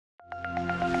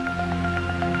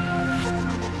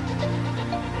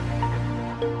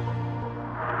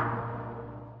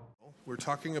We're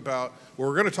talking about, well,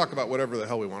 we're going to talk about whatever the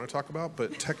hell we want to talk about,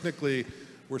 but technically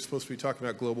we're supposed to be talking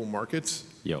about global markets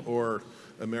or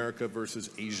America versus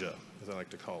Asia, as I like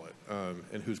to call it,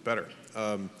 and who's better.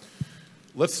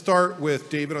 Let's start with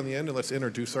David on the end, and let's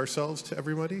introduce ourselves to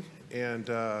everybody and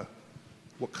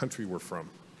what country we're from,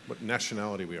 what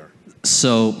nationality we are.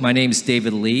 So my name is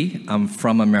David Lee. I'm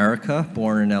from America,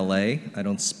 born in LA.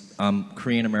 I'm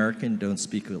Korean American, don't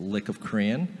speak a lick of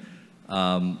Korean.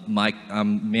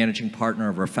 I'm managing partner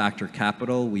of Refactor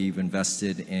Capital. We've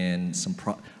invested in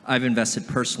I've invested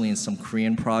personally in some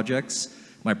Korean projects.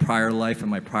 My prior life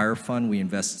and my prior fund, we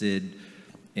invested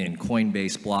in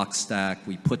Coinbase, Blockstack.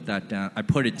 We put that down. I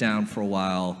put it down for a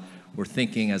while. We're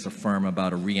thinking as a firm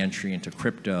about a re-entry into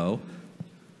crypto.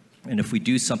 And if we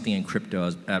do something in crypto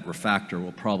at Refactor,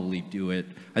 we'll probably do it.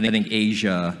 I think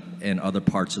Asia and other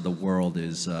parts of the world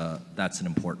that's an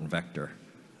important vector.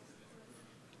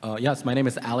 Yes, my name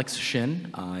is Alex Shin.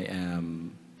 I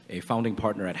am a founding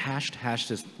partner at Hashed.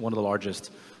 Hashed is one of the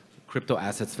largest crypto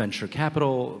assets venture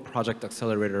capital project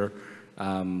accelerator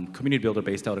community builder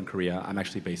based out in Korea. I'm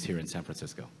actually based here in San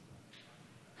Francisco.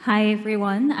 Hi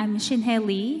everyone, I'm Sinhae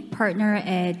Lee, partner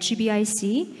at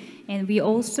GBIC, and we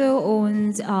also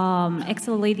own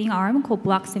accelerating arm called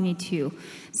Block 72.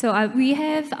 So we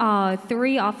have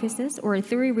 3 offices or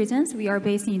 3 regions. We are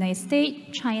based in the United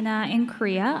States, China, and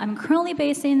Korea. I'm currently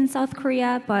based in South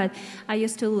Korea, but I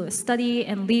used to study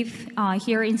and live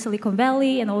here in Silicon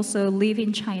Valley and also live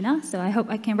in China. So I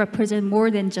hope I can represent more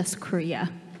than just Korea.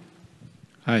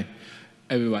 Hi,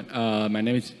 everyone. My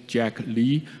name is Jack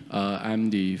Lee. I'm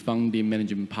the founding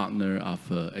managing partner of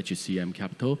HCM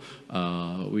Capital.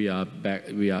 We are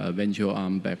a venture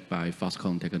arm backed by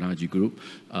Foxconn Technology Group.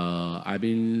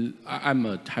 I'm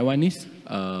a Taiwanese.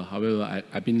 However,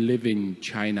 I've been living in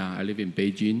China. I live in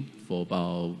Beijing for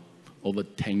about over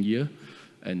 10 years.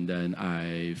 And then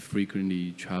I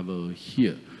frequently travel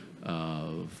here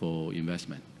for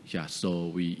investment. Yeah, so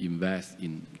we invest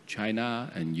in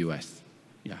China and US.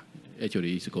 Yeah,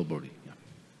 actually it's globally. Yeah.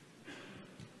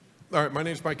 All right, my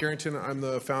name is Mike Arrington. I'm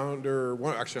the founder,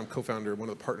 I'm co-founder, one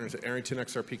of the partners at Arrington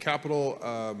XRP Capital.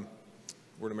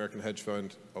 We're an American hedge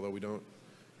fund, although we don't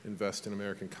invest in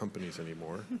American companies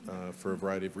anymore for a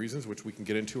variety of reasons, which we can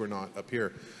get into or not up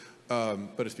here.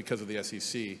 But it's because of the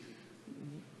SEC.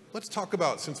 Let's talk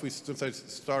about, since I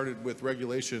started with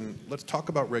regulation, let's talk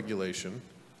about regulation.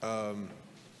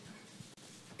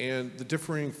 And the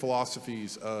differing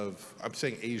philosophies of, I'm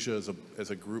saying Asia as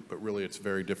a group, but really it's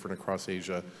very different across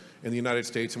Asia. In the United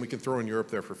States, and we can throw in Europe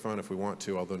there for fun if we want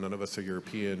to, although none of us are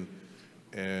European,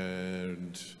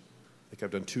 and I think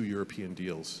I've done 2 European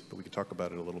deals, but we could talk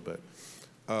about it a little bit.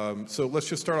 So let's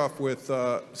just start off with,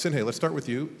 Sinhae, let's start with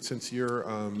you, since you're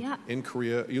in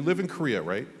Korea. You live in Korea,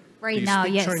 right? Right now,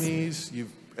 yes. You speak Chinese,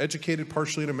 you've educated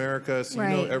partially in America, so you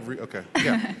know okay,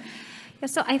 yeah.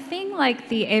 So I think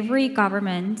like every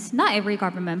government, not every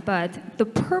government, but the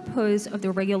purpose of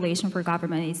the regulation for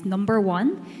government is number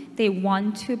 1, they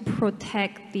want to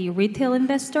protect the retail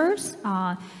investors.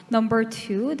 Number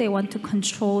 2, they want to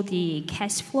control the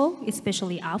cash flow,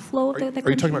 especially outflow. Are you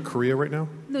talking about Korea right now?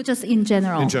 No, just in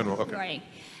general. In general, okay. Right.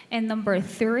 And number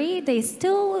 3, they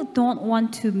still don't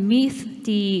want to miss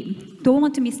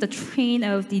the train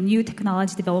of the new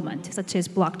technology development, such as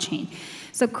blockchain.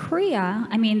 So Korea,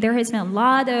 I mean, there has been a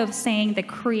lot of saying that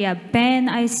Korea banned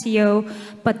ICO,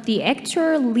 but the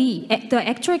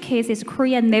actual case is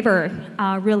Korea never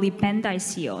really banned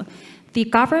ICO. The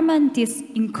government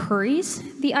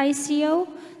encouraged the ICO,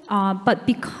 but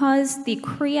because the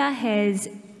Korea has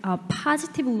a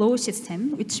positive law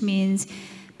system, which means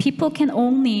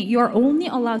you're only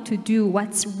allowed to do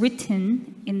what's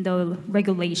written in the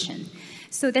regulation.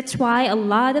 So that's why a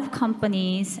lot of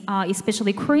companies,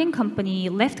 especially Korean company,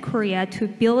 left Korea to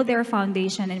build their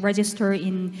foundation and register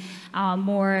in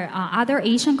more other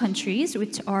Asian countries,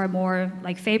 which are more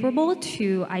like favorable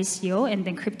to ICO and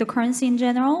then cryptocurrency in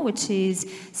general, which is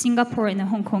Singapore and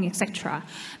Hong Kong, etc.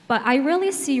 But I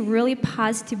really see really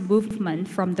positive movement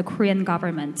from the Korean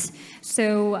government.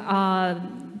 So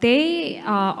they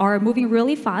are moving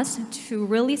really fast to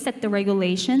really set the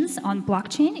regulations on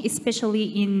blockchain, especially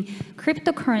in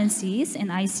cryptocurrencies and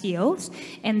ICOs.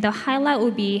 And the highlight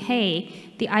will be, hey,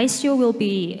 the ICO will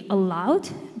be allowed,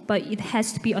 but it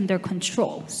has to be under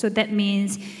control. So that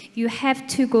means you have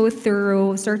to go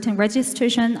through certain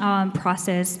registration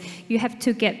process. You have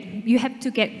to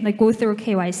go through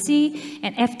KYC,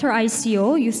 and after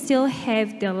ICO, you still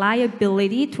have the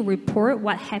liability to report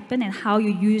what happened and how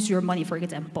you use your money, for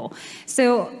example.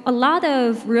 So a lot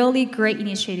of really great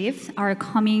initiatives are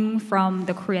coming from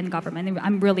the Korean government, and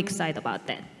I'm really excited about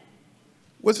that.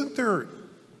 Wasn't there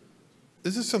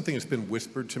this is something that's been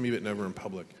whispered to me but never in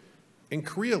public. In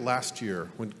Korea last year,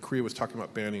 when Korea was talking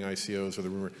about banning ICOs or the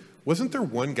rumor, wasn't there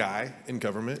one guy in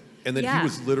government and then he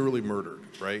was literally murdered,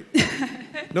 right?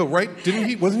 No, right?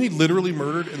 Wasn't he literally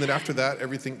murdered and then after that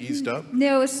everything eased up?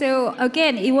 No, so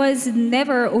again, it was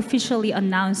never officially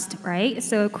announced, right?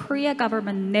 So Korea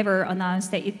government never announced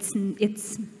that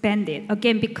it's banned it.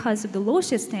 Again, because of the law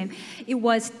system, it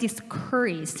was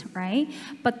discouraged, right?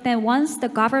 But then once the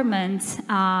government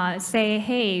say,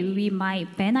 hey, we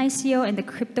might ban ICO and the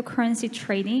cryptocurrency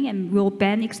trading and we'll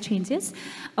ban exchanges,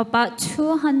 about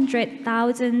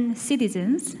 200,000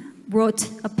 citizens wrote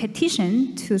a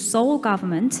petition to Seoul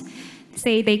government,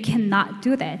 say they cannot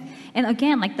do that. And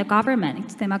again, like the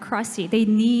government, democracy, they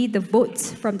need the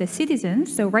votes from the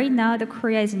citizens. So right now, the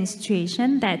Korea is in a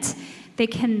situation that they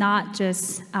cannot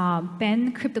just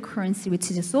ban cryptocurrency,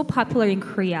 which is so popular in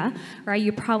Korea, right?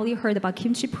 You probably heard about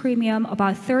kimchi premium.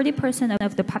 About 30%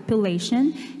 of the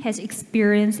population has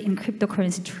experience in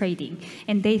cryptocurrency trading.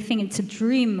 And they think it's a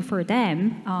dream for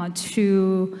them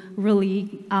to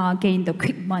really gain the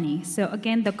quick money. So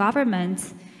again, the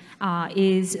government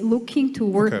is looking to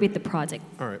work with the project.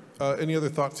 All right. Any other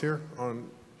thoughts here on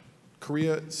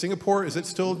Korea? Singapore, is it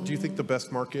still, do you think, the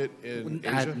best market in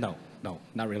Asia? No,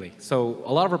 not really. So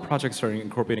a lot of our projects are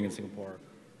incorporating in Singapore.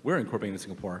 We're incorporating in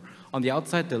Singapore. On the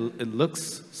outside, it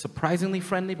looks surprisingly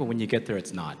friendly, but when you get there,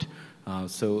 it's not.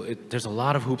 There's a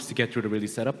lot of hoops to get through to really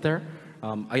set up there.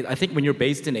 I think when you're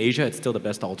based in Asia, it's still the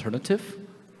best alternative,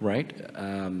 right?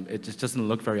 It just doesn't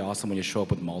look very awesome when you show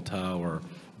up with Malta or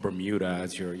Bermuda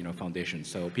as your foundation.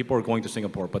 So people are going to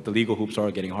Singapore, but the legal hoops are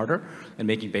getting harder, and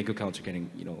making bank accounts are getting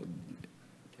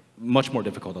much more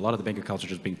difficult. A lot of the bank accounts are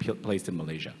just being placed in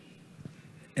Malaysia.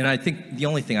 And I think the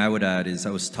only thing I would add is I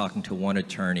was talking to one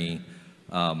attorney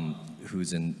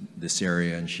who's in this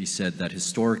area, and she said that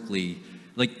historically,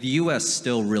 like the U.S.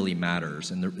 still really matters,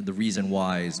 and the reason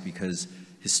why is because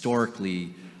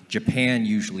historically, Japan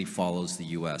usually follows the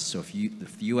U.S. So if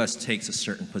the U.S. takes a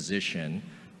certain position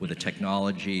with a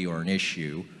technology or an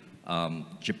issue,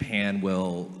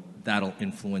 that'll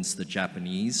influence the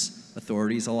Japanese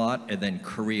authorities a lot, and then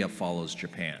Korea follows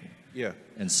Japan. Yeah.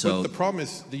 And so but the problem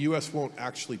is the U.S. won't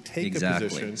actually take a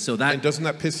position. So and doesn't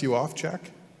that piss you off,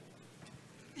 Jack?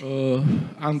 I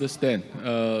understand.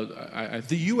 The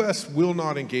U.S. will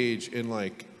not engage in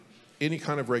like any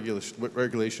kind of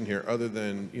regulation here other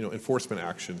than enforcement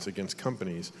actions against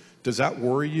companies. Does that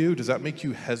worry you? Does that make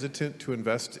you hesitant to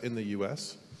invest in the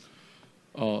U.S.?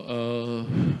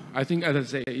 I think, as I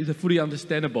say, it's fully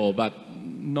understandable, but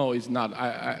no, it's not.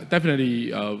 I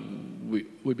definitely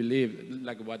we believe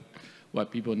like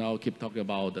what people now keep talking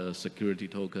about, the security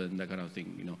token, that kind of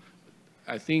thing.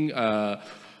 I think.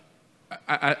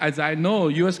 As I know,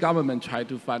 U.S. government tried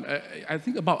to fund, I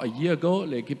think about a year ago,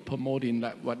 they keep promoting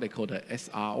what they call the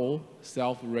SRO,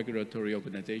 self-regulatory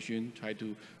organization, try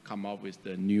to come up with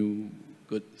the new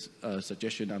good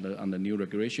suggestion on the new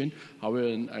regulation.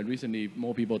 However, recently,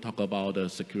 more people talk about the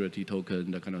security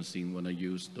token, that kind of thing, want to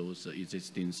use those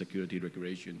existing security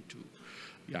regulation to,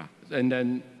 And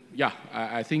then,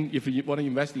 I think if you want to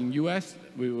invest in U.S.,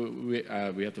 we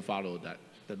have to follow that.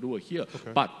 The rule here,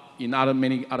 but in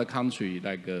many other countries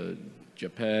like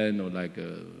Japan or like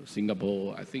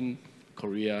Singapore, I think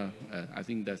Korea, I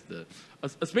think that's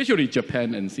especially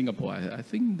Japan and Singapore. I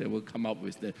think they will come up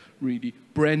with the really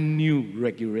brand new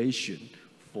regulation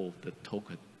for the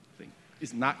token thing.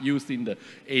 It's not used in the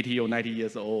 80 or 90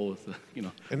 years old,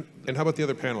 And how about the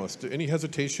other panelists? Any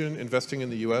hesitation investing in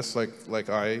the U.S. like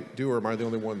I do, or am I the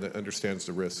only one that understands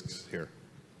the risks here?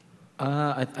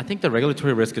 I think the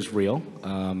regulatory risk is real.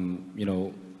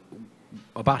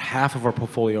 About half of our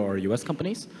portfolio are U.S.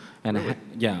 companies, and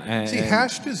really? See,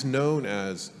 Hashed is known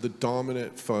as the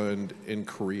dominant fund in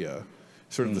Korea,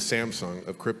 sort of the Samsung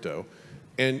of crypto,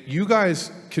 and you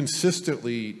guys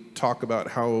consistently talk about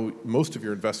how most of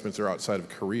your investments are outside of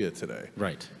Korea today.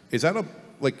 Right. Is that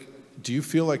do you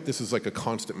feel like this is like a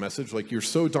constant message? Like you're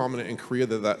so dominant in Korea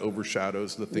that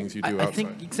overshadows the things you do outside? I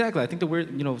think, exactly. I think that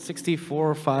we're, 64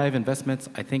 or 5 investments,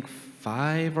 I think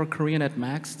 5 are Korean at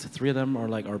max. 3 of them are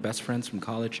like our best friends from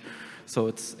college. So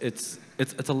it's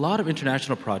a lot of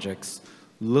international projects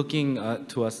looking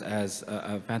to us as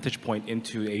a vantage point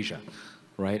into Asia,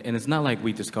 right? And it's not like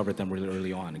we discovered them really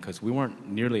early on, because we weren't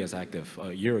nearly as active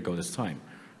a year ago this time.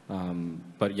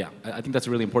 But yeah, I think that's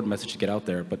a really important message to get out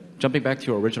there. But jumping back to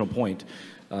your original point,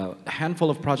 a handful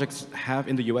of projects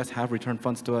in the US have returned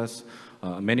funds to us.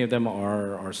 Many of them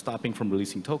are stopping from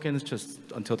releasing tokens just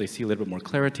until they see a little bit more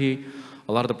clarity.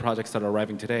 A lot of the projects that are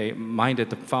arriving today, mind it,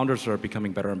 the founders are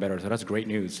becoming better and better, so that's great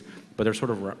news. But they're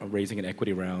sort of raising in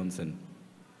equity rounds, and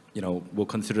we'll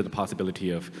consider the possibility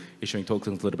of issuing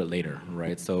tokens a little bit later,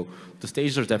 right? So the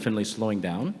stages are definitely slowing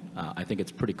down. I think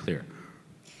it's pretty clear.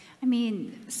 I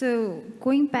mean, so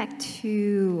going back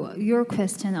to your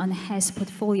question on Hash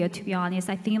portfolio, to be honest,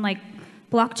 I think like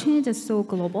blockchain is so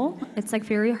global. It's like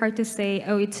very hard to say,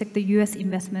 oh, it's like the US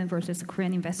investment versus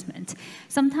Korean investment.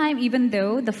 Sometimes even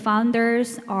though the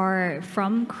founders are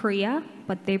from Korea,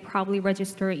 but they probably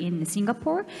register in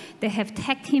Singapore, they have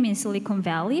tech team in Silicon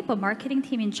Valley, but marketing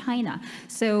team in China.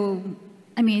 So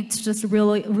I mean, it's just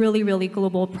really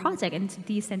global project, and it's a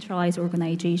decentralized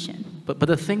organization. But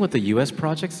the thing with the U.S.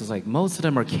 projects is like most of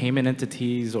them are Cayman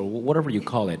entities or whatever you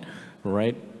call it,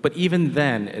 right? But even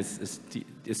then, it's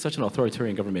such an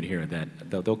authoritarian government here that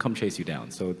they'll come chase you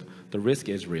down. So the risk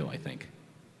is real, I think.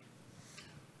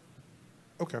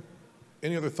 Okay.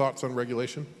 Any other thoughts on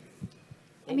regulation?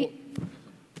 I mean,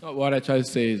 what I try to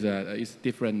say is that it's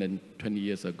different than 20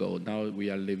 years ago. Now we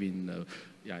are living.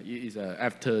 Yeah, it is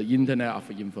after Internet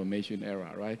of Information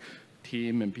era, right?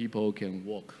 Team and people can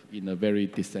work in a very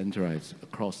decentralized,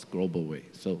 across global way.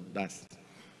 So that's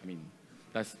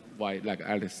why, like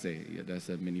Alex said, there's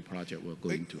many projects we're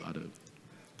going to other.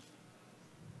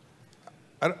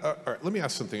 All right, let me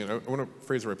ask something, and I want to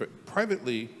phrase it right, but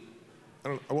privately,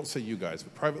 I won't say you guys,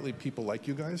 but privately, people like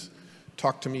you guys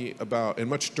talk to me about, in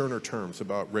much sterner terms,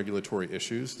 about regulatory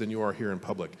issues than you are here in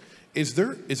public. Is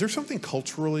there something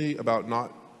culturally about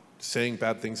not saying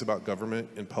bad things about government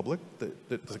in public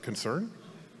that's a concern?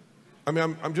 I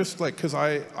mean, I'm just like, because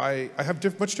I have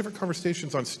much different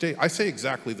conversations on stage. I say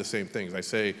exactly the same things. I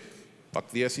say, fuck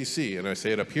the SEC, and I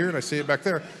say it up here, and I say it back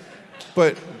there.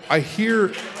 But I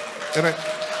hear, and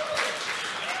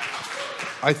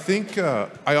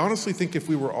I honestly think if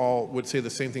we would say the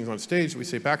same things on stage, we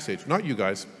say backstage. Not you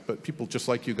guys, but people just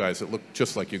like you guys that look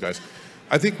just like you guys.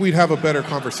 I think we'd have a better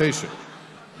conversation.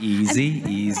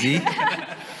 Easy.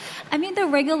 I mean, the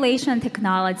regulation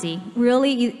technology,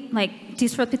 really like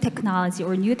disruptive technology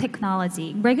or new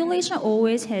technology, regulation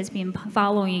always has been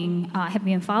following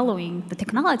the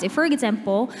technology. For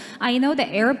example, I know that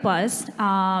Airbus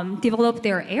developed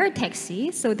their air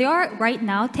taxi, so they are right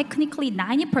now technically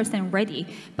 90% ready,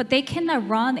 but they cannot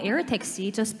run air taxi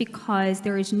just because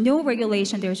there is no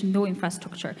regulation, there is no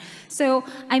infrastructure. So,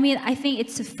 I mean, I think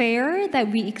it's fair that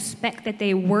we expect that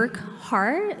they work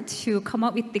hard to come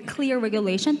up with the clear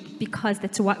regulation, because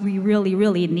that's what we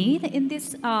really need in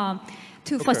this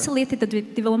to facilitate the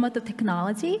development of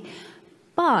technology.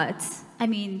 But I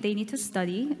mean, they need to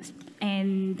study,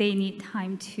 and they need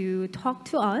time to talk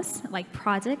to us, like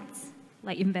projects,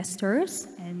 like investors,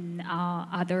 and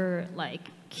other like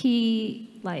key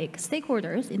like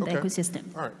stakeholders in the ecosystem.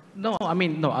 All right. No, I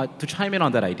mean, no, to chime in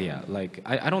on that idea, like,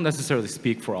 I don't necessarily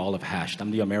speak for all of Hashed. I'm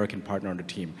the American partner on the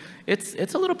team.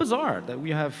 It's a little bizarre that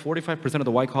we have 45% of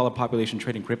the white-collar population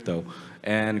trading crypto,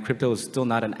 and crypto is still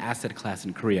not an asset class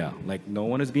in Korea. Like, no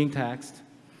one is being taxed.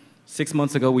 6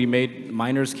 months ago, we made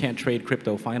miners can't trade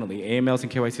crypto finally. AMLs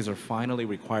and KYCs are finally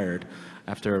required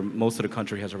after most of the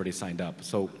country has already signed up.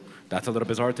 So that's a little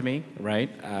bizarre to me, right?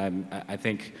 I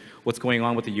think what's going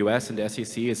on with the US and the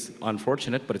SEC is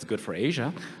unfortunate, but it's good for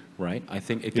Asia, right? I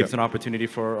think it gives an opportunity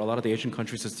for a lot of the Asian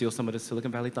countries to steal some of the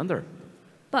Silicon Valley thunder.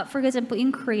 But for example,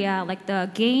 in Korea, like the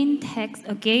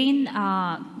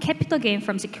capital gain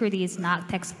from security is not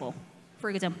taxable, for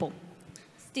example.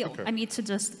 Still, I mean, it's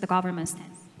just the government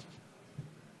stance.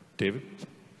 David?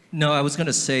 No, I was going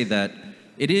to say that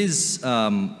it is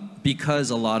because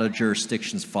a lot of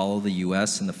jurisdictions follow the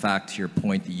U.S. and the fact, to your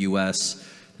point, the U.S.,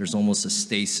 there's almost a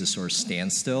stasis or a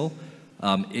standstill.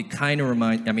 It kind of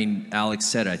reminds, I mean, Alex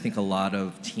said it, I think a lot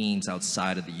of teams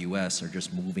outside of the U.S. are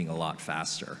just moving a lot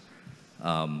faster.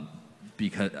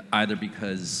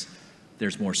 Because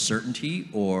there's more certainty,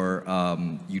 or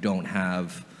you don't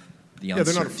have the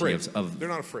uncertainty they're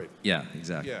not afraid. Yeah,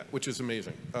 exactly. Yeah, which is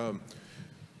amazing.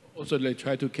 Also, they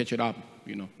try to catch it up,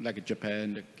 you know, like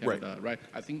Japan, Canada, right?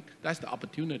 I think that's the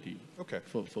opportunity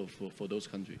for those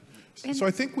countries. So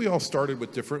I think we all started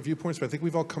with different viewpoints, but I think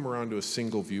we've all come around to a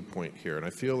single viewpoint here. And I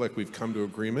feel like we've come to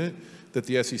agreement that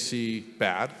the SEC,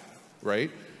 bad,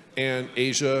 right? And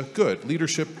Asia, good.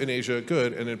 Leadership in Asia,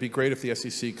 good. And it'd be great if the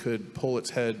SEC could pull its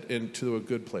head into a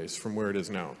good place from where it is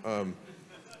now.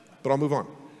 But I'll move on,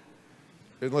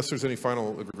 unless there's any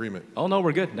final agreement. Oh, no,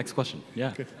 we're good. Next question.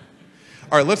 Yeah. Okay.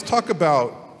 All right, let's talk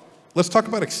about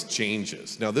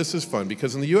exchanges. Now, this is fun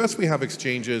because in the US we have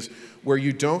exchanges where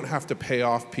you don't have to pay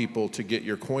off people to get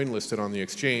your coin listed on the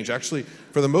exchange. Actually,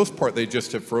 for the most part, they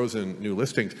just have frozen new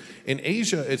listings. In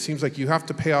Asia, it seems like you have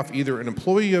to pay off either an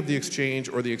employee of the exchange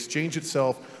or the exchange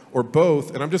itself, or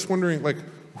both. And I'm just wondering, like,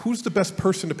 who's the best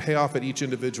person to pay off at each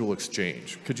individual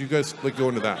exchange? Could you guys like go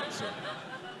into that?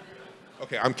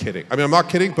 Okay, I'm kidding. I mean, I'm not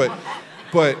kidding,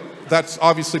 but that's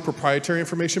obviously proprietary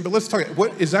information. But let's talk.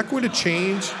 What is that going to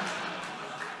change?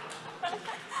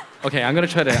 Okay, I'm gonna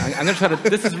try to.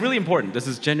 This is really important. This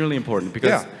is genuinely important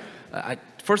because,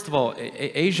 first of all,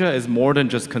 Asia is more than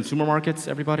just consumer markets.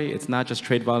 Everybody, it's not just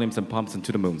trade volumes and pumps and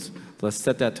to the moons. So let's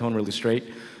set that tone really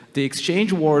straight. The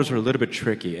exchange wars are a little bit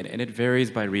tricky, and it varies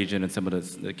by region and some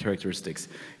of the characteristics.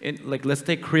 Like, let's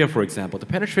take Korea, for example. The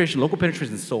penetration, local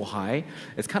penetration is so high,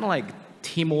 it's kind of like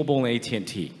T-Mobile and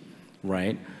AT&T,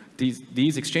 right?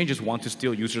 These exchanges want to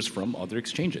steal users from other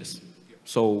exchanges.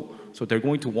 So they're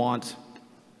going to want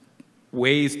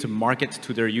ways to market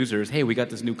to their users, hey, we got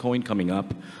this new coin coming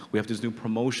up, we have this new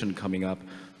promotion coming up,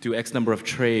 do X number of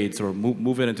trades or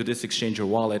move it into this exchange or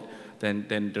wallet,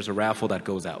 then there's a raffle that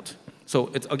goes out. So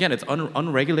it's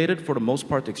unregulated for the most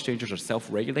part. The exchanges are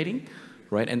self-regulating,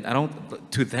 right? And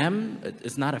to them,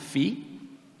 it's not a fee.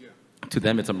 To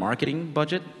them, it's a marketing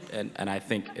budget, and I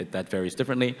think that varies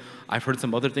differently. I've heard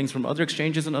some other things from other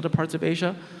exchanges in other parts of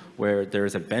Asia, where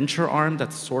there's a venture arm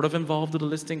that's sort of involved with the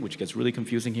listing, which gets really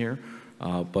confusing here.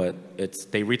 But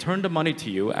they return the money to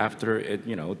you after it,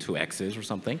 2x's or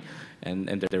something, and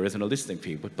there isn't a listing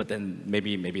fee. But then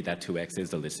maybe that 2x is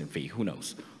the listing fee. Who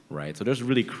knows, right? So there's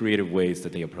really creative ways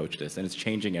that they approach this, and it's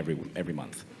changing every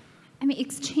month. I mean,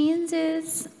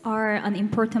 exchanges are an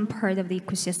important part of the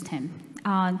ecosystem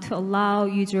to allow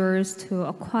users to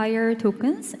acquire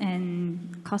tokens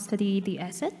and custody the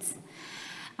assets.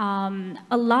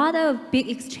 A lot of big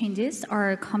exchanges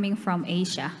are coming from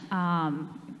Asia.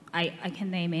 I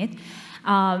can name it.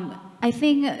 I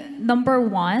think number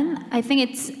one,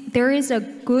 there is a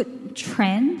good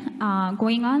trend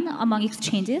going on among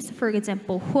exchanges. For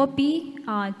example,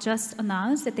 Huobi just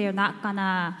announced that they're not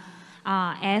gonna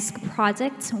ask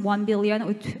projects 1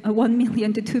 million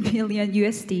to 2 billion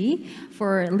USD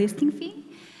for listing fee.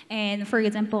 And for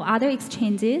example, other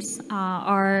exchanges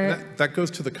are... That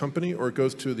goes to the company or it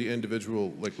goes to the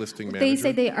individual listing manager? They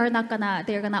say they're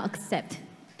gonna accept.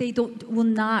 They will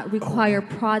not require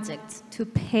projects to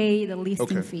pay the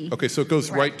listing fee. Okay, so it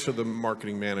goes right to the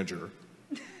marketing manager.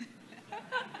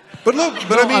 But look,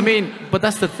 but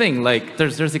that's the thing. Like,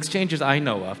 there's exchanges I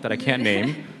know of that I can't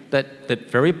name that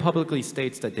very publicly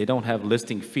states that they don't have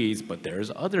listing fees, but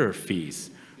there's other fees,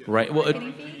 right? Well,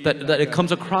 that it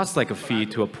comes across like a fee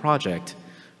to a project,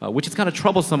 which is kind of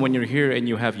troublesome when you're here and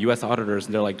you have U.S. auditors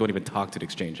and they're like, don't even talk to the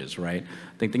exchanges, right?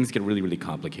 I think things get really, really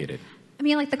complicated. I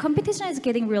mean, the competition is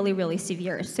getting really, really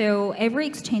severe. So every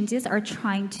exchanges are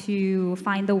trying to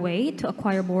find a way to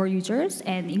acquire more users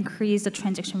and increase the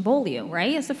transaction volume,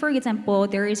 right? So for example,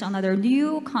 there is another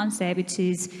new concept, which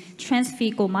is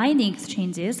trans-vehicle mining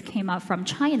exchanges came out from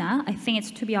China. I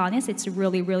think to be honest, it's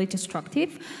really, really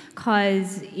destructive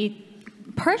because it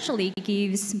partially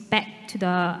gives back to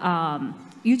the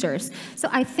users. So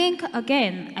I think,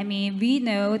 again, we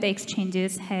know the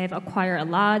exchanges have acquired a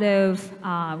lot of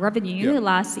revenue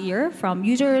last year from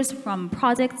users, from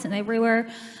projects and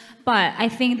everywhere. But I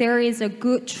think there is a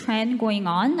good trend going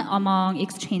on among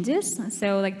exchanges.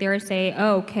 So they're saying,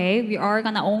 oh, okay, we are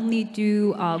gonna only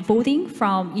do voting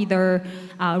from either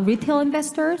retail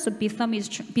investors. So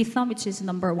Bithumb, which is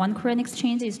 #1 Korean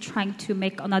exchange, is trying to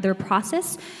make another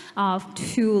process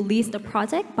to list a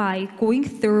project by going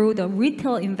through the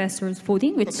retail investors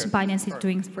voting, which Binance is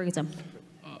doing, for example.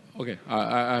 Okay,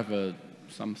 I have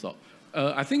some thought.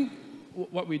 I think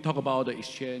what we talk about the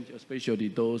exchange, especially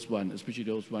those one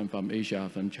from Asia,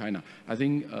 from China, I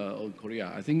think, or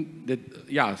Korea, I think that,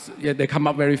 they come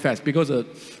up very fast because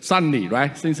suddenly,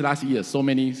 right, since last year,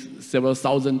 several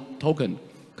thousand tokens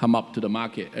come up to the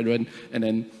market, and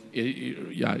then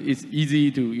it's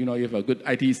easy to, you have a good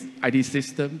IT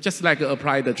system, just like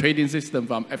apply the trading system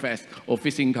from FS or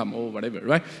fixed income or whatever,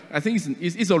 right? I think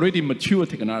it's already mature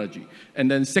technology. And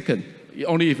then second,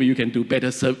 only if you can do better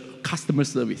customer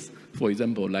service, for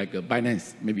example, like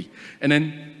Binance, maybe. And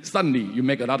then suddenly you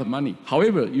make a lot of money.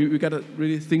 However, you got to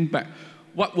really think back.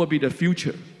 What will be the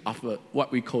future of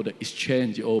what we call the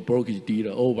exchange or brokerage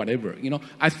dealer or whatever?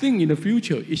 I think in the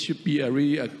future, it should be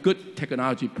a good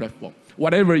technology platform,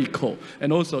 whatever it called.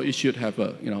 And also it should have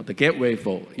the gateway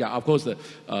for, of course,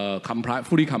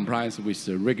 fully compliance with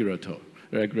the regulator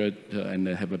and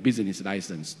have a business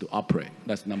license to operate.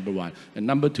 That's #1. And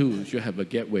 #2, you should have a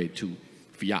gateway to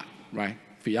fiat, right?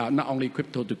 Fiat, not only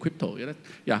crypto to crypto.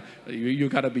 You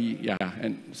gotta be,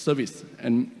 and service.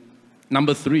 And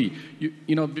 #3,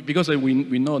 because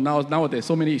we know nowadays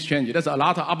so many exchanges, there's a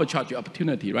lot of arbitrage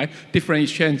opportunity, right? Different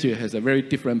exchanges has a very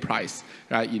different price,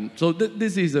 right? So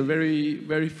this is a very,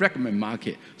 very fragmented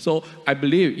market. So I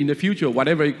believe in the future,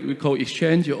 whatever we call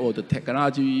exchange or the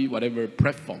technology, whatever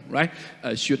platform, right,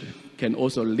 can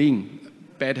also link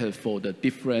better for the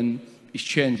different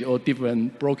exchange or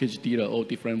different brokerage dealer or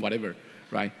different whatever,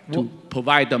 right? To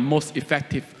provide the most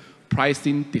effective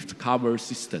pricing discovery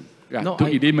system. Yeah, No, to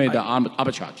eliminate the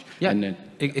arbitrage. Yeah, And then,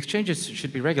 exchanges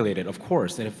should be regulated, of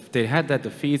course. And if they had that,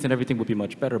 the fees and everything would be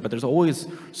much better. But there's always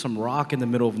some rock in the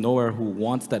middle of nowhere who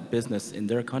wants that business in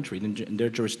their country, in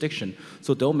their jurisdiction. So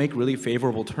they'll make really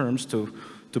favorable terms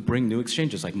to bring new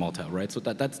exchanges like Malta, right? So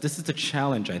this is the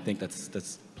challenge, I think,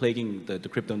 that's plaguing the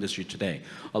crypto industry today.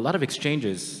 A lot of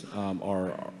exchanges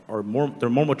they're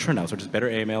more mature now, so there's better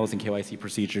AMLs and KYC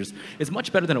procedures. It's much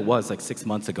better than it was like 6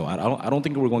 months ago. I don't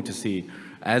think we're going to see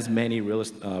as many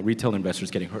retail investors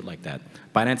getting hurt like that.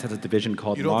 Binance has a division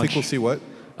called You don't think we'll see what?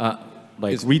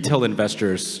 Retail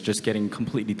investors just getting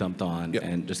completely dumped on Yep.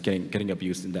 and just getting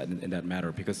abused in that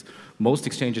matter, because most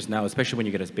exchanges now, especially when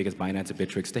you get as big as Binance and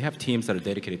Bittrex, they have teams that are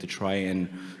dedicated to try and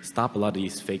stop a lot of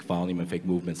these fake volume and fake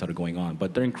movements that are going on,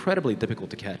 but they're incredibly difficult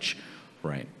to catch,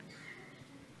 right?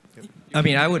 I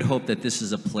mean, I would hope that this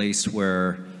is a place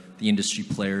where the industry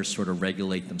players sort of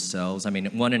regulate themselves. I mean,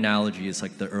 one analogy is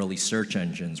like the early search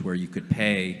engines where you could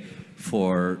pay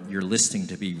for your listing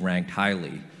to be ranked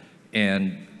highly.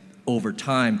 And over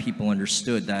time, people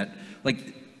understood that,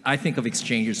 like, I think of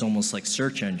exchanges almost like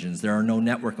search engines. There are no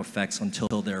network effects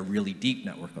until there are really deep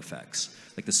network effects.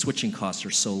 Like the switching costs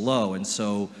are so low. And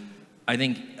so I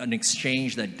think an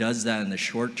exchange that does that in the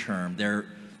short term,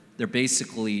 they're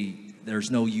basically, there's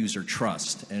no user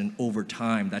trust. And over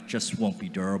time, that just won't be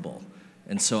durable.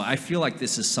 And so I feel like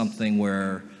this is something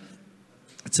where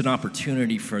it's an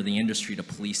opportunity for the industry to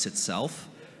police itself.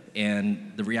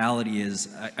 And the reality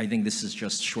is, I think this is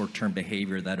just short-term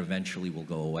behavior that eventually will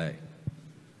go away.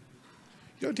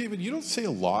 You know, David, you don't say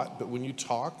a lot, but when you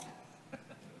talk,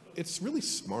 it's really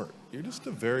smart. You're just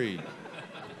a very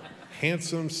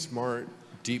handsome, smart,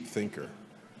 deep thinker.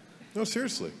 No,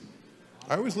 seriously.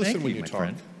 I always listen Thank when you, you my talk.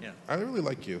 friend. Yeah. I really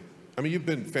like you. I mean, you've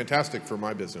been fantastic for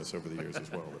my business over the years as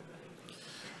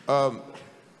well.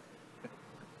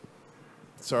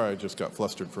 Sorry, I just got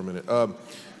flustered for a minute.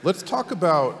 Let's talk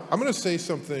about, I'm going to say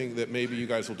something that maybe you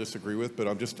guys will disagree with, but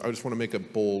I just want to make a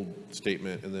bold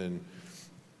statement and then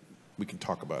we can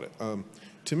talk about it.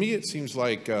 To me, it seems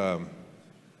like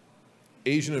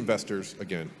Asian investors,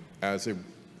 again, as a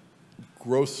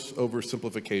gross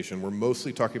oversimplification, we're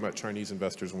mostly talking about Chinese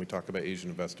investors when we talk about Asian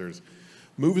investors,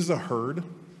 move as a herd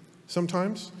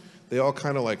sometimes. They all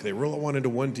kind of like, they roll one into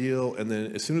one deal, and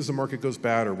then as soon as the market goes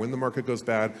bad or when the market goes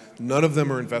bad, none of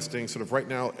them are investing. Sort of right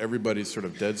now, everybody's sort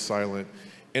of dead silent.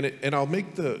 And I'll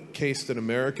make the case that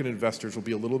American investors will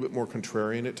be a little bit more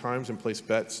contrarian at times and place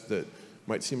bets that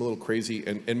might seem a little crazy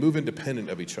and move independent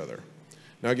of each other.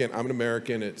 Now again, I'm an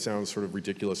American. It sounds sort of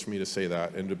ridiculous for me to say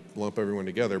that and to lump everyone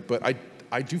together, but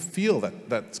I do feel that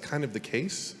that's kind of the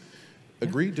case.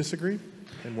 Agree, disagree,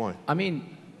 and why? I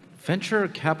mean, venture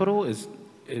capital is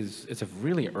a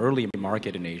really early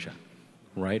market in Asia,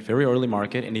 right? Very early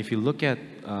market. And if you look at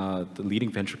the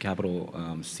leading venture capital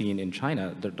scene in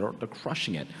China, they're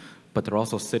crushing it, but they're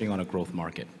also sitting on a growth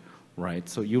market, right?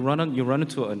 So you run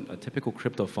into a typical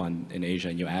crypto fund in Asia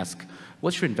and you ask,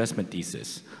 what's your investment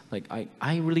thesis? Like,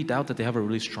 I really doubt that they have a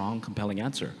really strong, compelling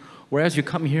answer. Whereas you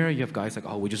come here, you have guys like,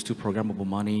 oh, we just do programmable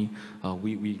money.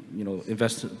 We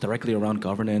invest directly around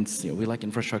governance. We like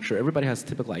infrastructure. Everybody has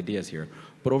typical ideas here.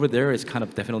 But over there, it's kind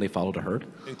of definitely follow the herd.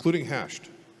 Including Hashed.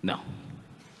 No.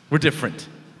 We're different.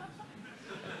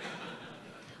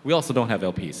 We also don't have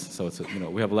LPs. So it's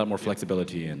we have a lot more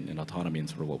flexibility and autonomy in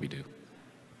sort of what we do.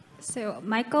 So,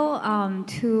 Michael,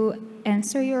 to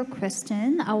answer your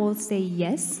question, I will say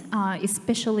yes,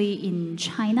 especially in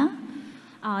China.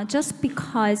 Just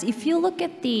because if you look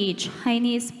at the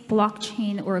Chinese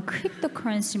blockchain or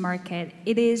cryptocurrency market,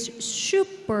 it is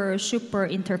super, super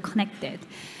interconnected.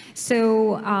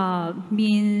 So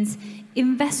means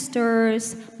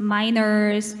investors,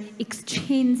 miners,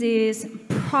 exchanges,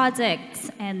 projects,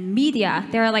 and media,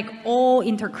 they're like all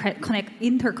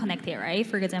interconnected, right?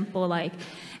 For example, like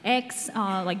X,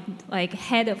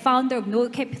 founder of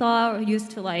Node Capital used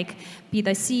to like be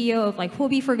the CEO of like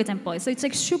Huobi, for example. So it's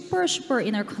like super, super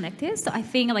interconnected. So I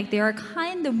think like they are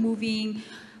kind of moving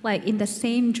like in the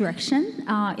same direction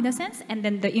in a sense. And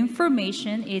then the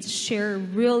information is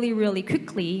shared really, really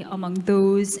quickly among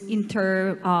those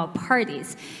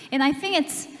parties. And I think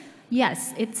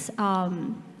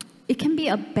it can be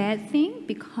a bad thing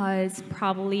because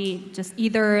probably just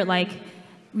either like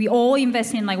we all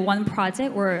invest in like one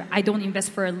project or I don't invest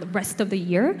for the rest of the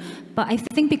year. But I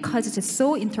think because it's just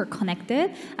so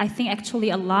interconnected, I think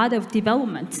actually a lot of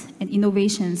development and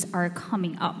innovations are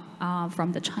coming up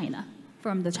from the China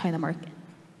market.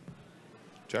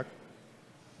 Jack?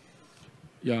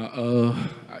 I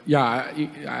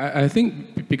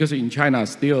think because in China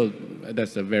still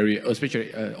that's a very,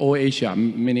 especially all Asia,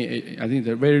 many, I think it's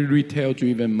a very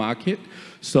retail-driven market.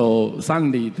 So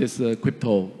suddenly this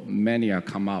crypto mania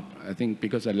come up. I think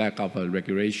because of lack of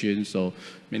regulation, so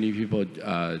many people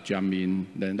jump in.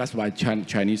 Then that's why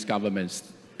Chinese government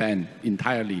banned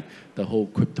entirely the whole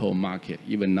crypto market,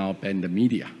 even now ban the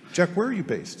media. Jack, where are you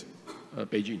based?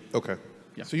 Beijing. Okay.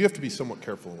 Yeah. So you have to be somewhat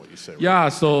careful in what you say. Right? Yeah,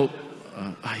 so,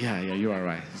 you are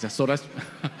right. So that's,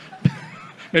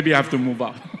 maybe I have to move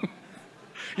out.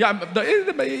 Yeah, but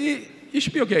it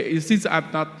should be okay, since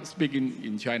I'm not speaking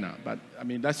in China, but I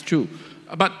mean, that's true.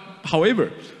 But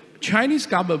however, Chinese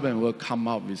government will come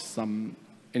up with some,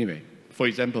 anyway, for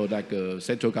example, like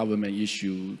central government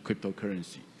issue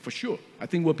cryptocurrency, for sure. I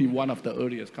think we'll be one of the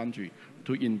earliest country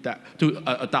to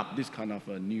adopt this kind of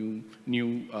a new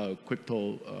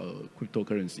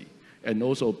cryptocurrency. And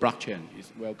also blockchain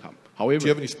is welcome. However, do you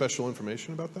have any special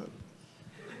information about that?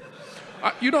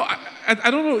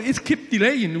 I don't know. It's keep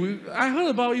delaying. I heard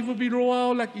about it will be rolled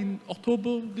out like in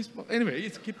October. Anyway,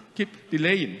 it's keep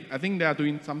delaying. I think they are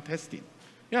doing some testing.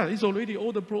 Yeah, it's already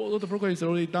all the program is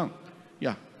already done.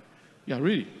 Yeah,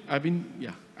 really. I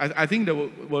think they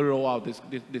will roll out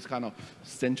this kind of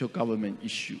central government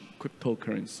issue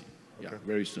cryptocurrency. Yeah, okay.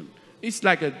 Very soon. It's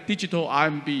like a digital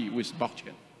RMB with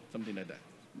blockchain, something like that.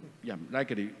 Yeah,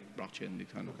 like a blockchain, this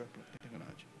kind of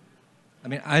technology. I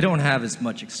mean, I don't have as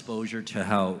much exposure to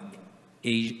how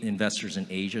investors in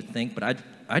Asia think, but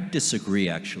I'd disagree,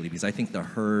 actually, because I think the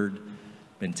herd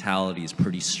mentality is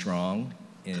pretty strong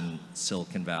in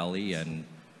Silicon Valley and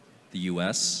the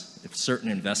US. If certain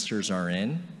investors are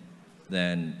in,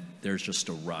 then there's just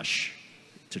a rush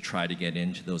to try to get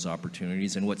into those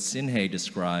opportunities. And what Sinhae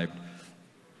described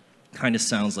kind of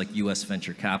sounds like US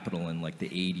venture capital in like the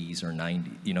 80s or 90s.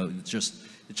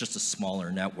 It's just a smaller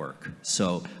network.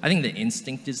 So I think the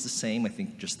instinct is the same. I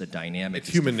think just the dynamic. It's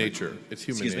human nature. It's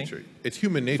human nature. It's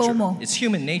human nature. FOMO. It's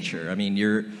human nature. I mean,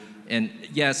 and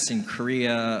yes, in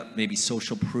Korea, maybe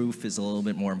social proof is a little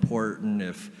bit more important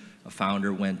if a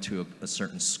founder went to a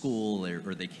certain school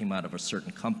or they came out of a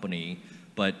certain company,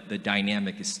 but the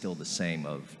dynamic is still the same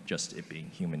of just it being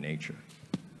human nature.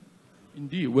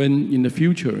 Indeed, when in the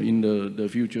future, all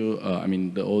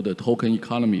the token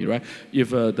economy, right? If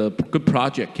the good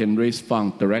project can raise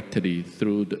funds directly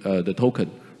through the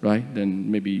token, right? Then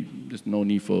maybe there's no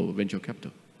need for venture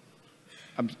capital.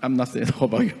 I'm not saying how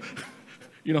about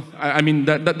you.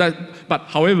 But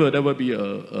however, there will be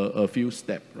a few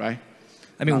steps, right?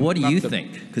 I mean, what do you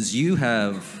think? Because you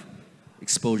have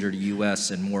exposure to U.S.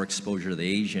 and more exposure to the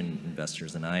Asian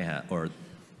investors than I have,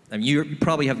 I mean, you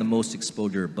probably have the most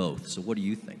exposure of both, so what do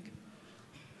you think?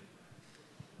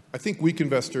 I think weak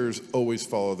investors always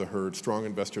follow the herd. Strong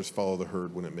investors follow the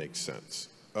herd when it makes sense.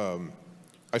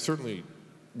 I certainly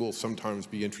will sometimes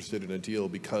be interested in a deal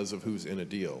because of who's in a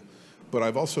deal. But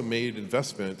I've also made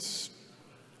investments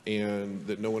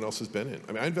that no one else has been in.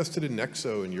 I mean, I invested in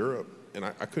Nexo in Europe, and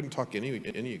I couldn't talk any of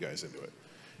you guys into it.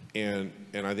 And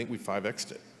I think we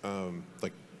 5x'd it.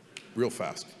 Like, real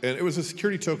fast. And it was a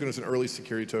security token, it was an early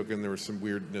security token, there was some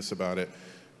weirdness about it.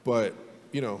 But,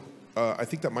 I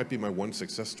think that might be my one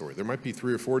success story. There might be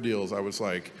 3 or 4 deals I was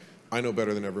like, I know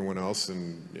better than everyone else,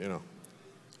 and,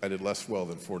 I did less well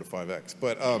than 4 to 5x.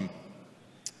 But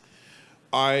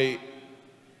I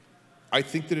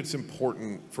think that it's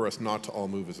important for us not to all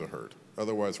move as a herd.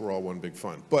 Otherwise, we're all one big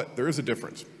fun. But there is a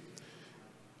difference.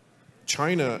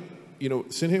 China,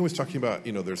 Sinhae was talking about,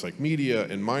 there's like media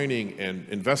and mining and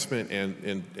investment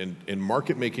and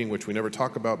market making, which we never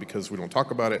talk about because we don't talk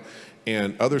about it,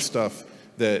 and other stuff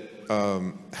that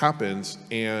happens.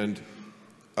 And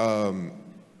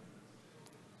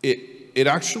it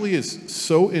actually is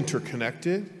so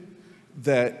interconnected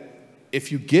that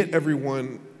if you get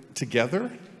everyone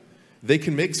together, they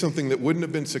can make something that wouldn't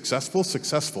have been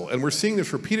successful. And we're seeing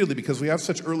this repeatedly because we have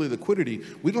such early liquidity.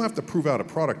 We don't have to prove out a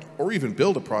product or even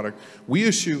build a product. We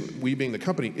being the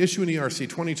company, issue an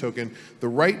ERC20 token. The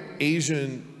right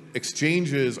Asian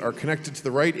exchanges are connected to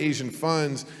the right Asian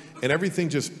funds, and everything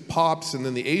just pops, and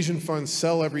then the Asian funds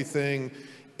sell everything,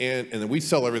 and then we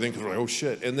sell everything because we're like, oh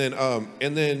shit. And then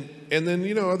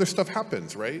other stuff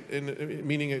happens, right? And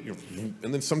meaning it,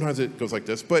 and then sometimes it goes like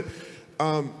this. But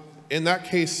in that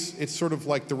case, it's sort of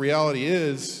like the reality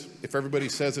is, if everybody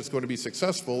says it's going to be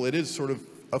successful, it is sort of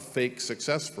a fake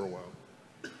success for a while.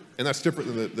 And that's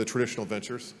different than the traditional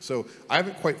ventures. So I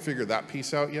haven't quite figured that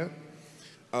piece out yet.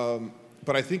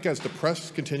 But I think as the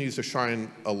press continues to shine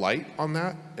a light on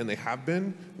that, and they have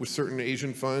been with certain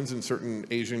Asian funds and certain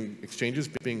Asian exchanges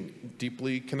being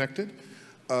deeply connected,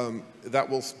 that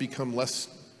will become less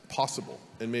possible.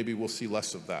 And maybe we'll see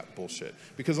less of that bullshit.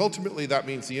 Because ultimately that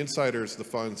means the insiders, the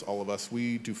funds, all of us,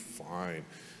 we do fine.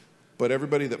 But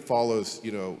everybody that follows,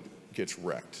 you know, gets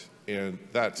wrecked. And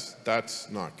that's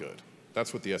not good.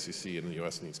 That's what the SEC in the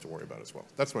US needs to worry about as well.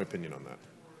 That's my opinion on that.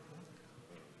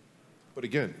 But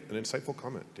again, an insightful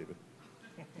comment, David.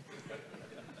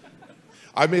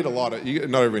 I've made a lot of,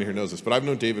 not everyone here knows this, but I've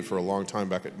known David for a long time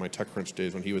back at my TechCrunch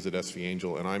days when he was at SV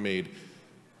Angel, and I made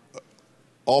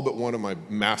all but one of my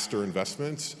master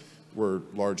investments were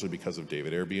largely because of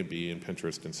David, Airbnb and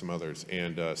Pinterest and some others.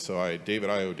 And so I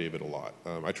owe David a lot.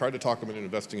 I tried to talk him into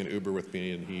investing in Uber with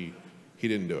me, and he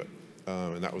didn't do it.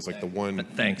 And that was like the one.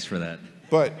 But thanks for that.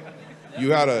 But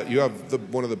you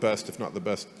have one of the best, if not the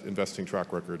best, investing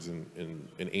track records in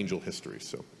angel history.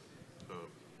 So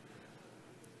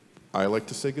I like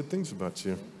to say good things about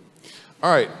you.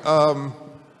 All right.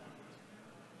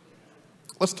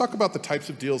 Let's talk about the types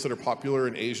of deals that are popular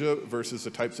in Asia versus the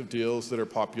types of deals that are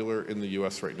popular in the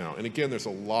US right now. And again, there's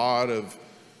a lot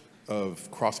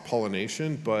of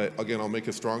cross-pollination, but again, I'll make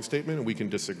a strong statement and we can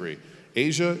disagree.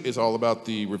 Asia is all about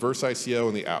the reverse ICO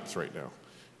and the apps right now.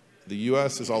 The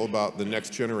US is all about the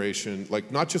next generation,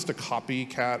 like not just a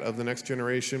copycat of the next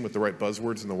generation with the right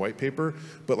buzzwords in the white paper,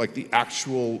 but like the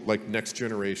actual like next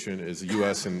generation is the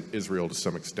US and Israel to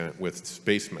some extent with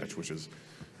Space Mesh, which is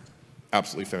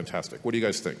absolutely fantastic. What do you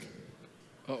guys think?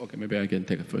 Oh, okay, maybe I can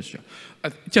take a first shot.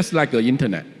 Just like the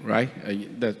internet, right?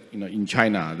 That, you know, in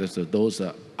China, there's those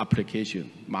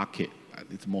application market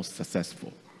is most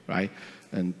successful, right?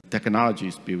 And technology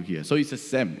is built here. So it's the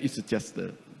same. It's just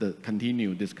the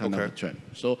continue this kind of trend.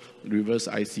 So reverse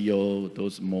ICO,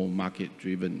 those more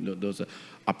market-driven, those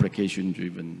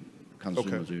application-driven,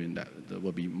 consumer-driven, that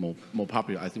will be more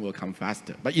popular. I think will come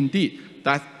faster. But indeed,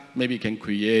 that maybe can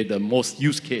create the most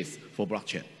use case for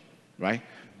blockchain, right?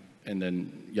 And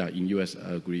then, yeah, in US,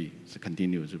 I agree. It's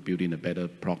continuous building a better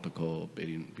protocol,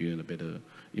 building a better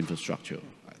infrastructure.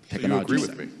 So you agree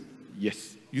with me?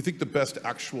 Yes. You think the best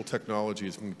actual technology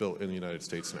is being built in the United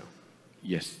States now?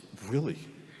 Yes. Really?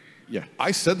 Yeah.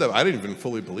 I said that. I didn't even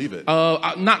fully believe it.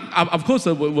 Of course,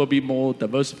 it will be more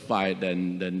diversified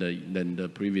than the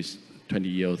previous 20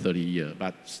 year or 30 year.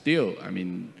 But still, I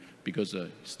mean, because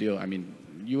still, I mean,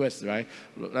 US, right?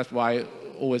 That's why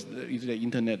always the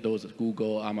internet, those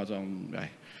Google, Amazon, right?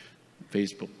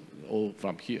 Facebook, all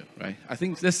from here, right? I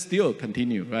think that's still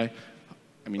continue, right?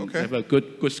 I mean, have a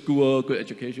good school, good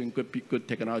education, good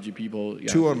technology people.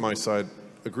 Yeah. Two on my side.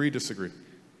 Agree, disagree?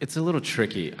 It's a little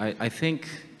tricky. I think,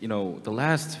 you know, the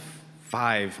last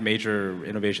 5 major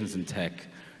innovations in tech,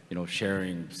 you know,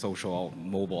 sharing, social,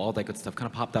 mobile, all that good stuff kind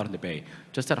of popped out in the Bay.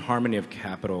 Just that harmony of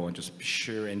capital and just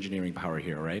sheer engineering power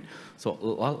here, right? So a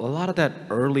lot of that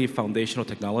early foundational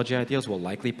technology ideas will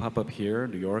likely pop up here,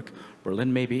 New York,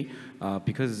 Berlin maybe,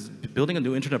 because building a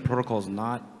new internet protocol is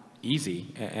not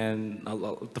easy, and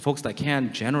the folks that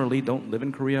can generally don't live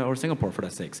in Korea or Singapore for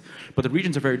that sakes. But the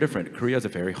regions are very different. Korea is a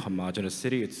very homogeneous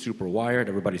city. It's super wired.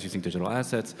 Everybody's using digital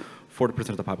assets. 40%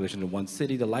 of the population in one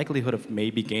city. The likelihood of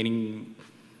maybe gaining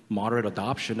moderate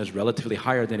adoption is relatively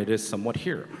higher than it is somewhat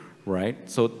here, right?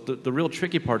 So the real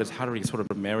tricky part is how do we sort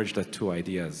of marriage the two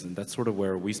ideas, and that's sort of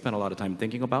where we spend a lot of time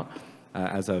thinking about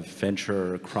as a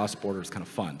venture cross-borders kind of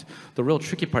fund. The real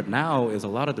tricky part now is a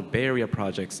lot of the Bay Area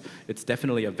projects, it's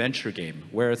definitely a venture game,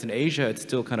 whereas in Asia, it's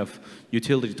still kind of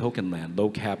utility token land, low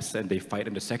caps, and they fight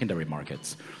in the secondary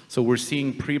markets. So we're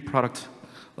seeing pre-product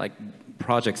like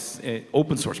projects,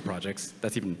 open source projects,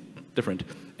 that's even different.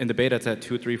 In the Bay, that's at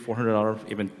 $200, $300, $400,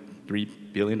 even $3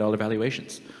 billion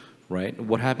valuations, right?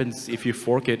 What happens if you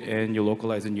fork it and you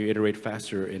localize and you iterate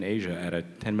faster in Asia at a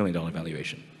 $10 million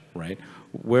valuation, right?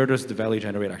 Where does the value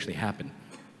generate actually happen?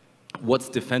 What's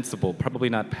defensible? Probably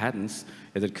not patents.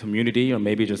 Is it community or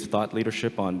maybe just thought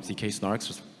leadership on ZK snarks,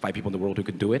 just 5 people in the world who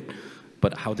could do it?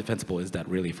 But how defensible is that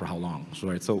really for how long,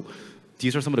 right? So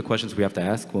these are some of the questions we have to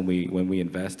ask when we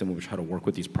invest and when we try to work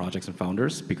with these projects and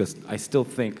founders, because I still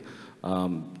think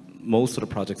most of the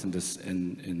projects in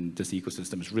this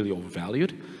ecosystem is really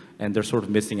overvalued, and they're sort of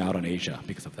missing out on Asia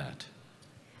because of that.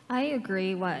 I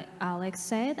agree what Alex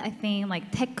said. I think like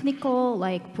technical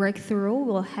like breakthrough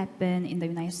will happen in the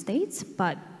United States,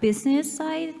 but business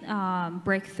side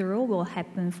breakthrough will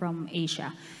happen from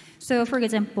Asia. So for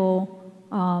example,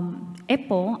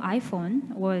 Apple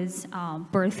iPhone was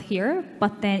birthed here,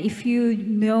 but then if you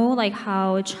know like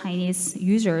how Chinese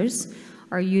users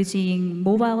are using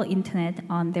mobile internet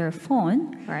on their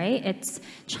phone, right? It's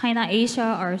China,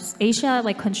 Asia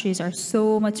like countries are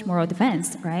so much more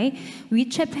advanced, right?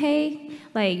 WeChat Pay,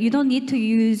 like you don't need to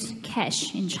use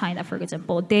cash in China, for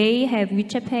example. They have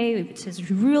WeChat Pay, which is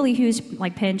really huge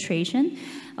like penetration.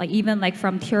 like even like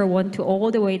from tier 1 to all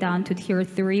the way down to tier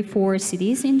 3, 4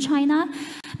 cities in China.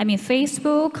 I mean,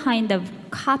 Facebook kind of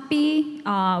copied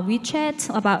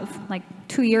WeChat about like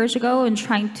 2 years ago and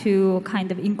trying to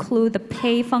kind of include the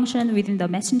pay function within the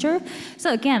messenger.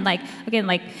 So again, like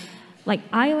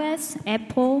iOS,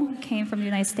 Apple came from the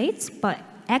United States, but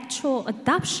actual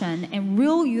adoption and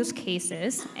real use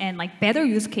cases and like better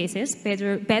use cases,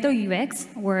 better UX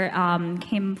were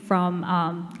coming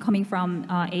from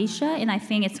Asia, and I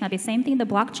think it's gonna be the same thing in the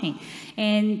blockchain.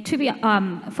 And to be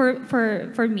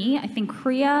for me, I think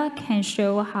Korea can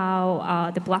show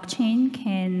how the blockchain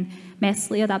can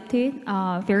massively adopt it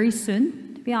very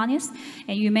soon, to be honest.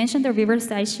 And you mentioned the reverse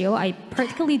ICO. I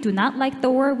particularly do not like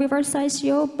the word reverse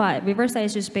ICO, but reverse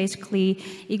ICO is basically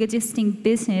existing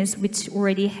business which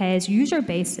already has user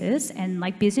bases and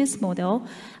like business model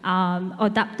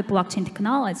adopt the blockchain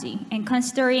technology. And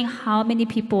considering how many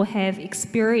people have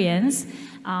experience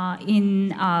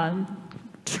in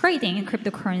trading in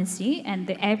cryptocurrency, and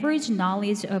the average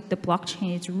knowledge of the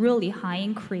blockchain is really high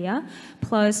in Korea,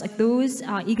 plus like those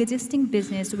existing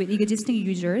business with existing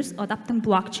users adopting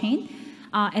blockchain.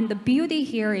 And the beauty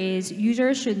here is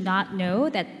users should not know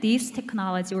that this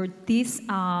technology or this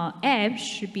app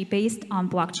should be based on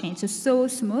blockchain. So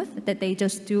smooth that they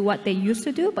just do what they used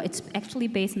to do, but it's actually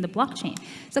based on the blockchain.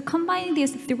 So combining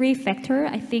these three factors,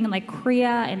 I think like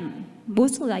Korea and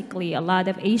most likely a lot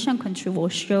of Asian countries will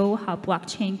show how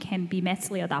blockchain can be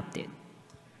massively adopted.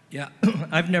 Yeah,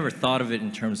 I've never thought of it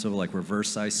in terms of like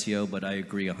reverse ICO, but I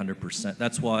agree 100%.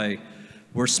 That's why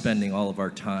we're spending all of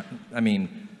our time,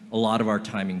 a lot of our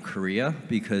time in Korea,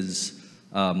 because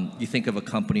you think of a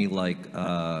company like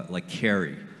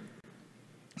Carry.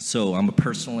 So I'm a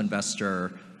personal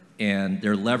investor, and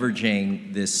they're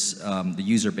leveraging this the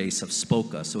user base of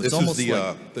Spoka. So it's almost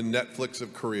like the Netflix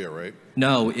of Korea, right?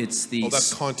 No, it's the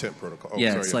that's content protocol.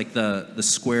 Yeah, it's like the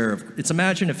Square of. It's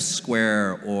imagine if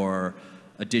Square or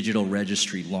a digital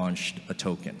registry launched a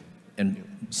token, and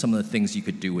some of the things you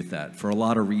could do with that. For a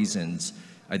lot of reasons,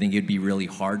 I think it'd be really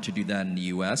hard to do that in the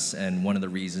U.S. And one of the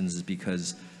reasons is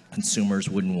because consumers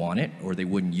wouldn't want it or they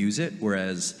wouldn't use it.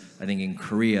 Whereas I think in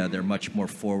Korea, they're much more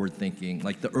forward-thinking,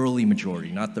 like the early majority,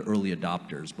 not the early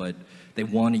adopters, but they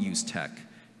want to use tech.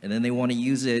 And then they want to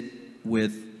use it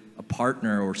with a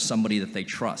partner or somebody that they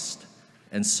trust.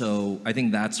 And so I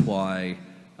think that's why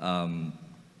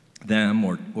them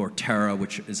or Terra,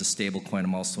 which is a stable coin,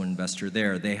 I'm also an investor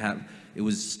there, it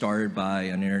was started by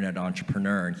an internet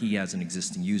entrepreneur, and he has an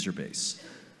existing user base.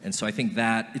 And so I think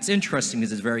that it's interesting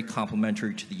because it's very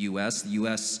complementary to the US. The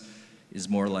US is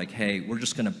more like, hey, we're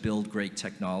just going to build great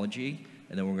technology,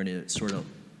 and then we're going to sort of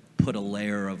put a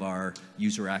layer of our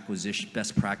user acquisition,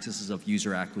 best practices of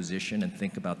user acquisition, and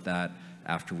think about that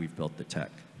after we've built the tech.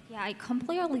 Yeah, I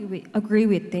completely agree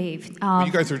with Dave.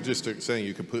 You guys are just saying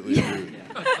you completely agree.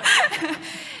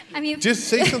 I mean, just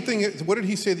say something. What did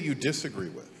he say that you disagree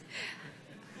with?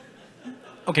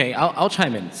 Okay, I'll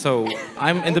chime in. So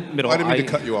I'm in the middle. I didn't mean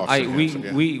to cut you off.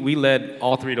 We led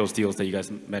all three of those deals that you guys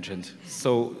mentioned.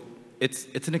 So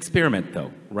it's an experiment,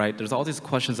 though, right? There's all these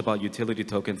questions about utility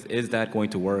tokens. Is that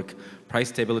going to work? Price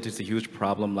stability is a huge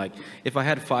problem. Like, if I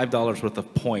had $5 worth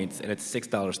of points and it's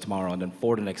 $6 tomorrow and then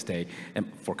 $4 the next day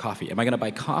and for coffee, am I going to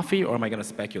buy coffee or am I going to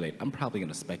speculate? I'm probably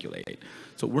going to speculate.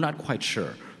 So we're not quite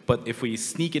sure. But if we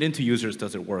sneak it into users,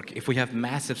 does it work? If we have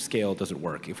massive scale, does it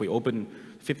work? If we open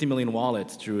 50 million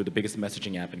wallets through the biggest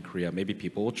messaging app in Korea, maybe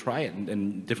people will try it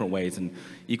in different ways, and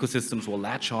ecosystems will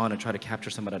latch on and try to capture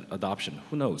some of that adoption.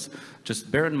 Who knows?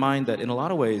 Just bear in mind that in a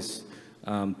lot of ways,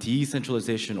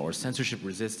 decentralization or censorship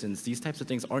resistance, these types of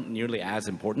things aren't nearly as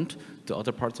important to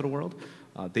other parts of the world.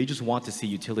 They just want to see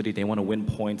utility. They want to win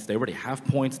points. They already have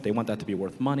points. They want that to be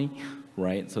worth money,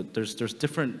 right? So there's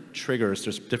different triggers,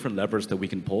 there's different levers that we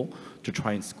can pull to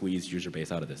try and squeeze user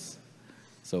base out of this.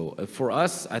 So for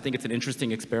us, I think it's an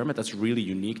interesting experiment that's really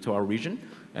unique to our region,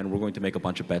 and we're going to make a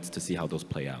bunch of bets to see how those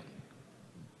play out.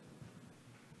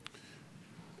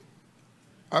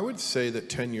 I would say that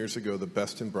 10 years ago, the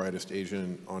best and brightest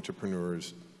Asian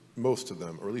entrepreneurs, most of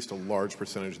them, or at least a large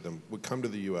percentage of them, would come to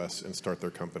the US and start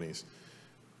their companies.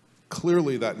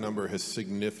 Clearly, that number has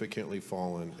significantly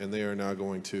fallen, and they are now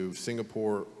going to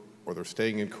Singapore, or they're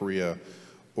staying in Korea,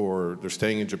 or they're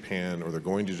staying in Japan, or they're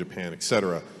going to Japan, et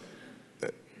cetera.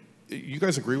 You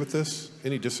guys agree with this?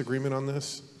 Any disagreement on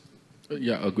this?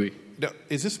 Yeah, agree. Now,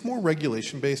 is this more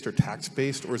regulation-based or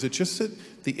tax-based, or is it just that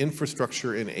the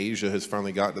infrastructure in Asia has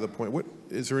finally gotten to the point? What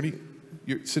is there any?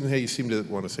 Sinhae, you seem to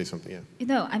want to say something. Yeah. You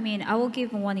know, I mean, I will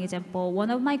give one example. One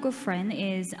of my good friends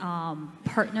is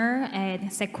partner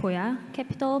at Sequoia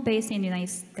Capital, based in the United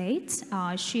States.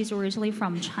 She's originally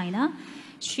from China.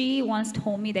 she once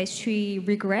told me that she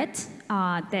regrets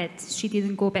that she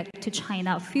didn't go back to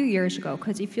China a few years ago.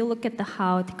 Because if you look at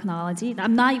how technology,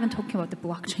 I'm not even talking about the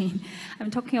blockchain.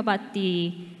 I'm talking about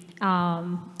the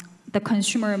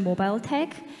consumer mobile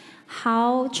tech,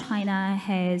 how China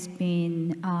has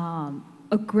been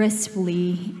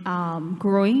aggressively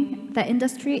growing that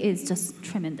industry is just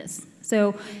tremendous.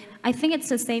 So I think it's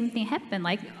the same thing happened.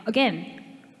 Like, again,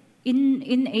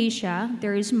 in Asia,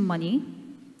 there is money,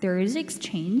 there is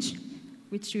exchange,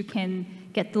 which you can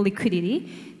get the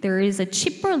liquidity. There is a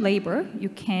cheaper labor. You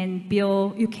can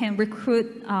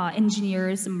recruit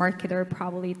engineers, marketer,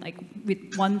 probably like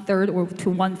with 1/3 or to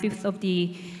 1/5 of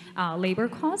the labor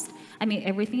cost. I mean,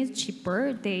 everything is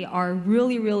cheaper. They are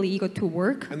really, really eager to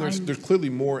work. And there's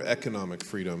clearly more economic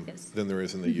freedom Yes. than there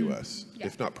is in the U.S., Yeah.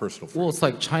 if not personal freedom. Well, it's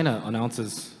like China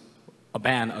announces a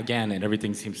ban again, and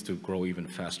everything seems to grow even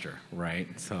faster, right?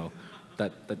 So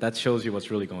that shows you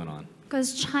what's really going on.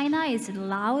 Because China is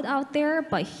loud out there,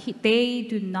 but they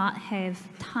do not have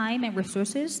time and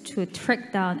resources to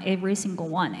track down every single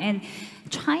one. And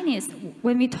Chinese,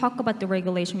 when we talk about the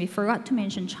regulation, we forgot to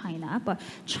mention China, but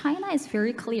China is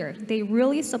very clear. They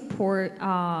really support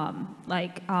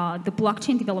the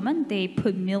blockchain development. They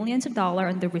put millions of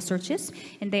dollars on the researches,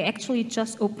 and they actually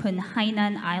just opened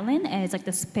Hainan Island as like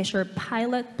the special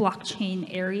pilot blockchain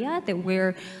area that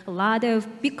where a lot of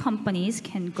big companies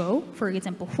can go. For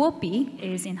example, Huobi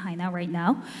is in Hainan right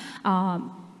now.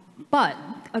 But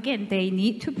again, they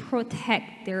need to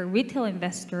protect their retail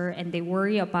investor, and they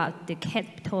worry about the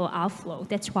capital outflow.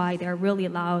 That's why they're really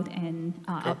loud and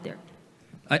out there.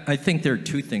 I think there are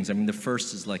two things. I mean, the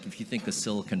first is like if you think of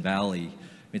Silicon Valley,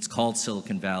 it's called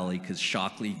Silicon Valley because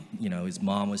Shockley, his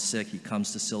mom was sick. He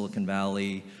comes to Silicon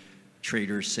Valley,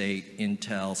 traders say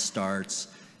Intel starts,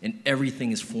 and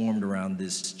everything is formed around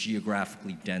this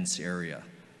geographically dense area.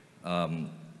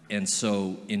 And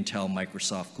so Intel,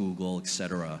 Microsoft, Google, et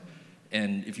cetera.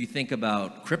 And if you think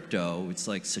about crypto, it's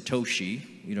like Satoshi,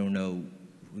 you don't know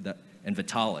who that, and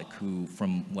Vitalik, who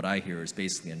from what I hear is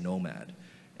basically a nomad.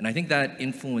 And I think that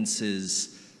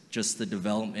influences just the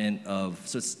development of,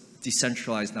 so it's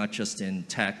decentralized not just in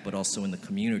tech, but also in the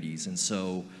communities. And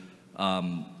so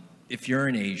if you're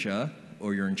in Asia,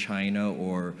 or you're in China,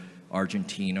 or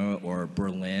Argentina, or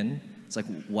Berlin, it's like,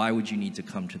 why would you need to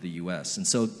come to the US? And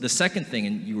so the second thing,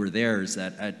 and you were there, is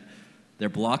that at their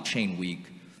blockchain week,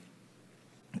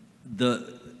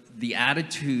 the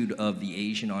attitude of the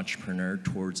Asian entrepreneur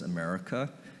towards America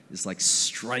is like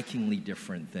strikingly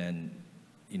different than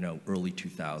early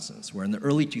 2000s. Where in the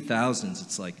early 2000s,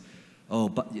 it's like, oh,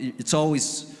 but it's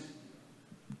always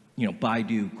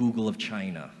Baidu, Google of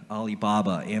China,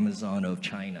 Alibaba, Amazon of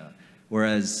China.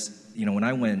 Whereas when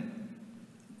I went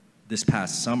this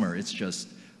past summer, it's just,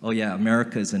 oh yeah,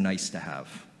 America is a nice to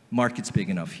have. Market's big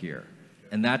enough here.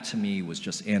 And that to me was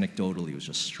just anecdotally, was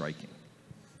just striking.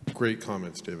 Great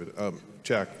comments, David.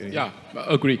 Jack? Yeah,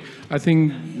 I agree. I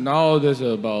think now there's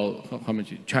about, how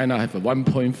much? China have a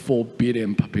 1.4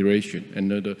 billion population,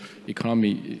 and the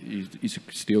economy is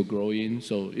still growing.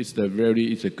 So it's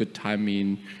a good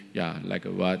timing. Yeah, like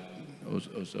what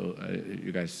also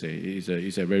you guys say,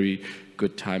 it's a very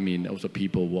good timing. Also,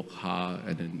 people work hard,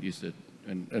 and then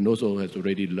and also has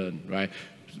already learned, right?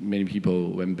 Many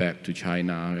people went back to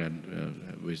China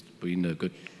and with bringing a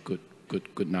good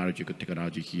knowledge, good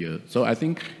technology here. So I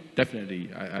think definitely,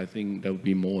 I think there will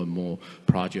be more and more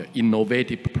project,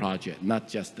 innovative project, not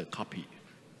just the copy,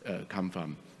 come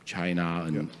from China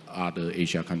and other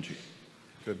Asia countries.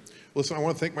 Good. Listen, I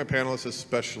want to thank my panelists,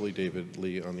 especially David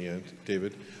Lee on the end.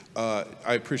 David, I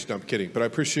appreciate, no, I'm kidding, but I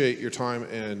appreciate your time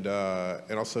and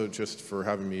also just for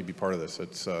having me be part of this.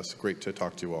 It's great to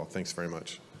talk to you all. Thanks very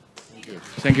much. Thank you.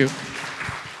 Thank you.